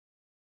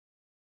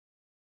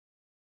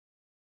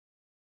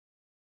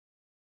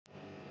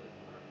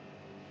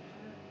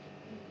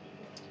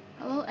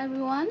Hello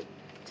everyone,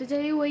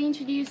 today we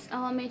introduce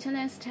our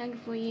maintenance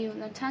tank for you.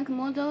 The tank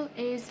model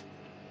is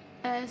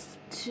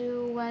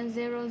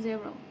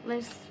S2100.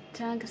 This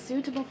tank is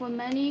suitable for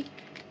many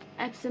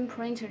accent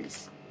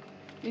printers.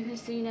 You can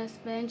see the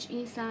sponge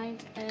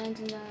inside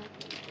and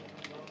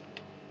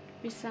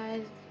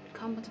beside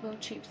compatible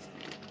chips.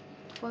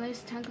 For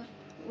this tank,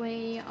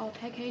 our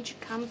package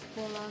comes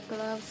for the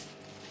gloves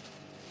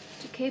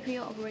to keep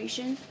your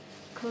operation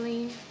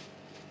clean,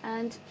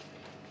 and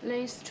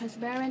these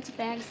transparent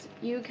bags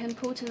you can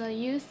put the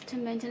used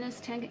maintenance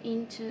tank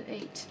into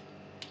it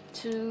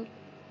to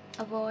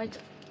avoid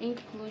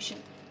ink pollution.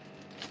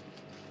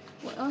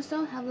 We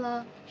also have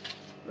the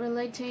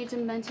related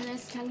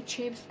maintenance tank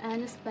chips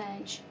and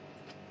sponge.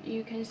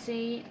 You can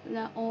see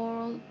that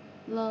all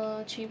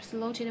the chips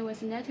loaded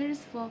with letters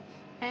for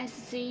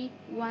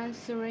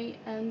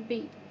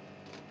SC13MB.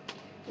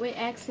 We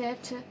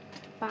accept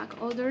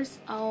bulk orders.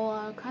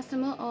 Our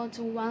customer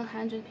order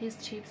 100-piece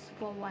chips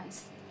for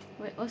once.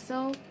 We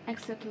also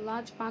accept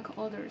large bulk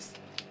orders.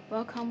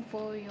 Welcome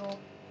for your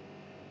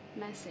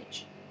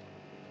message.